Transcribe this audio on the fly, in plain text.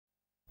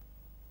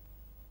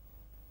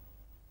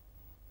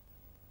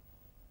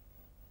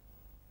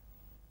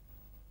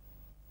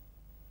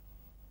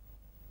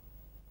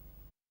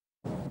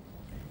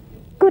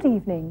Good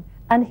evening,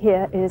 and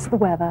here is the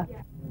weather.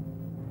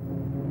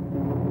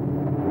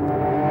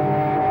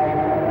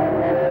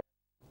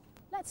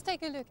 Let's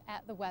take a look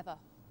at the weather.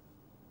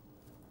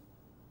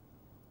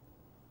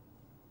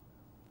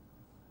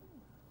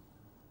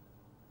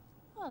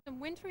 Well, some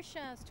wintry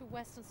showers to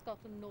western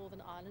Scotland,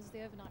 Northern Ireland as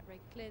the overnight rain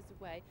clears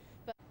away.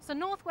 So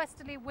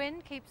northwesterly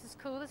wind keeps us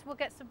cool as we'll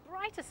get some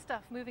brighter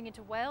stuff moving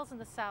into Wales and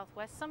the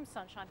southwest, some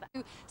sunshine.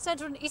 But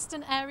central and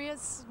eastern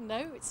areas,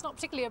 no, it's not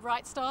particularly a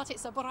bright start,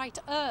 it's a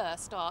brighter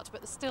start,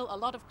 but there's still a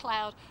lot of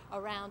cloud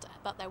around,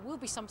 but there will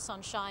be some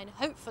sunshine,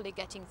 hopefully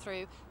getting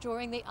through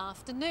during the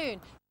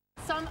afternoon.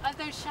 Some of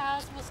those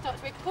showers will start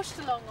to be pushed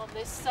along on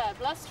this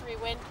blustery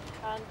wind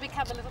and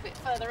become a little bit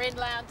further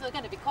inland. They're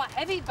going to be quite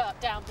heavy but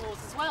downpours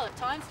as well at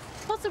times,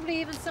 possibly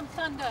even some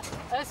thunder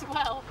as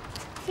well.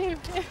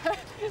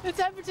 The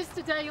temperatures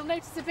today, you'll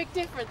notice a big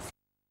difference.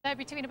 They're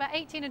between about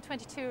 18 and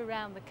 22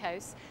 around the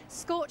coast.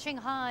 Scorching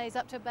highs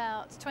up to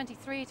about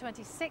 23,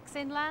 26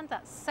 inland.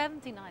 That's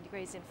 79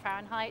 degrees in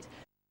Fahrenheit.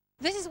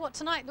 This is what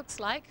tonight looks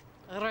like.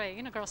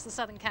 Rain across the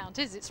southern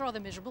counties. It's rather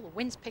miserable. The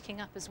wind's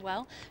picking up as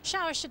well.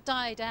 Showers should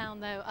die down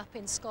though up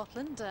in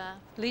Scotland,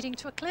 leading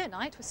to a clear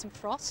night with some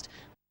frost.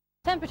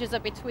 Temperatures are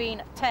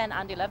between 10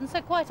 and 11,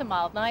 so quite a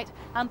mild night.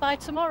 And by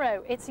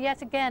tomorrow, it's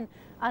yet again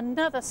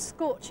another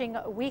scorching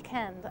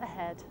weekend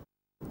ahead.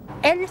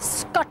 El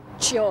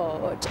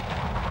Scotchard.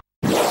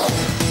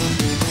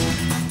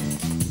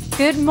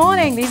 Good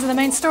morning. These are the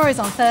main stories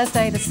on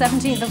Thursday, the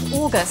 17th of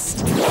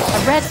August.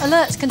 A red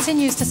alert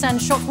continues to send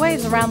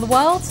shockwaves around the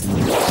world.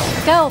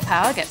 Girl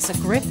power gets a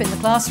grip in the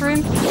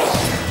classroom.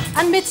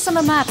 And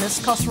Midsummer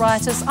Madness cost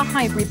rioters a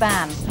Highbury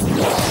ban.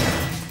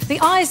 The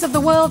eyes of the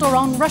world are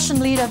on Russian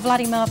leader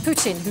Vladimir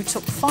Putin, who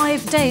took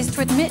 5 days to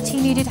admit he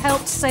needed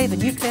help to save a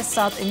nuclear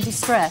sub in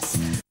distress.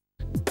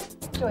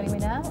 Joining me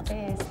now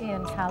is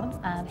Ian Callum,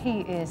 and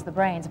he is the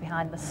brains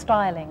behind the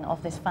styling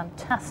of this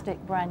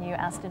fantastic brand new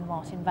Aston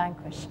Martin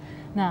Vanquish.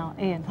 Now,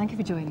 Ian, thank you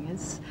for joining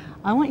us.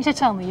 I want you to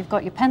tell me, you've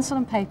got your pencil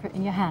and paper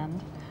in your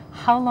hand.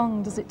 How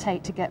long does it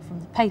take to get from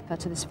the paper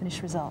to this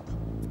finished result?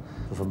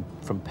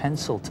 From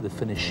pencil to the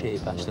finished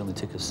shape actually only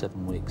took us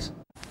 7 weeks.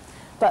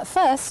 But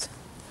first,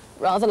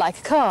 rather like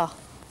a car,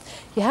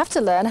 you have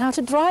to learn how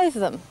to drive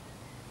them.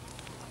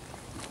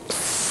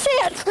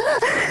 Shit!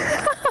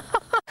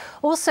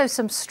 Also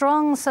some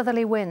strong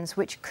southerly winds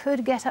which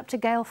could get up to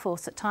gale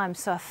force at times,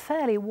 so a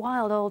fairly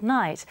wild old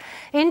night.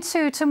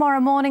 Into tomorrow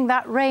morning,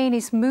 that rain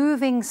is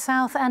moving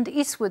south and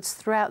eastwards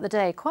throughout the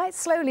day, quite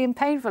slowly and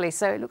painfully,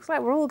 so it looks like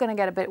we're all going to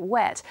get a bit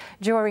wet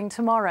during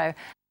tomorrow.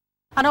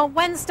 And on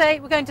Wednesday,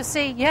 we're going to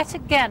see yet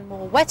again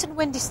more wet and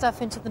windy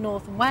stuff into the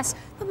north and west,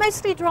 but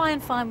mostly dry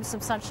and fine with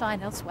some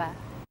sunshine elsewhere.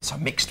 It's a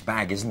mixed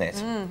bag, isn't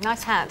it?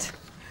 Nice hat.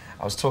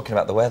 I was talking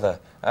about the weather.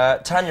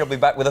 Tanya will be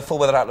back with a full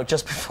weather outlook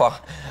just before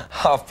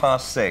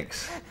 6:30.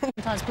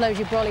 Sometimes blows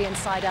your brolly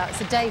inside out. It's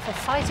a day for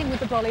fighting with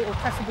the brolly or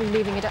preferably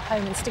leaving it at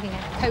home and sticking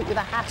a coat with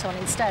a hat on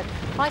instead.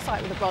 I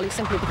fight with the brolly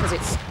simply because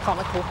it's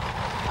comical.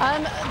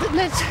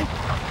 Let's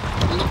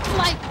look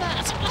like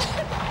that.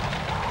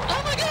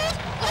 Oh my God!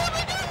 Oh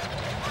my God!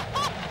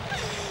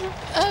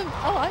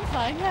 Oh, I'm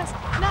fine, yes.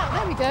 Now,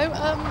 there we go.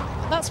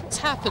 That's what's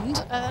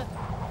happened.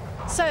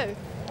 So,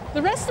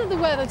 the rest of the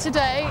weather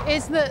today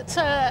is that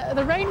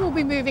the rain will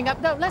be moving up.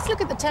 Now, let's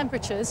look at the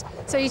temperatures.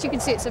 So, as you can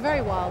see, it's a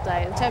very wild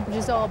day. The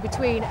temperatures are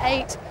between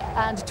 8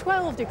 and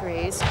 12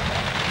 degrees.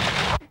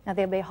 Now,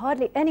 there'll be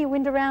hardly any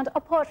wind around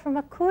apart from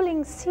a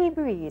cooling sea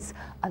breeze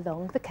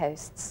along the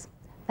coasts.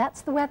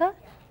 That's the weather.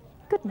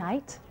 Good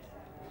night.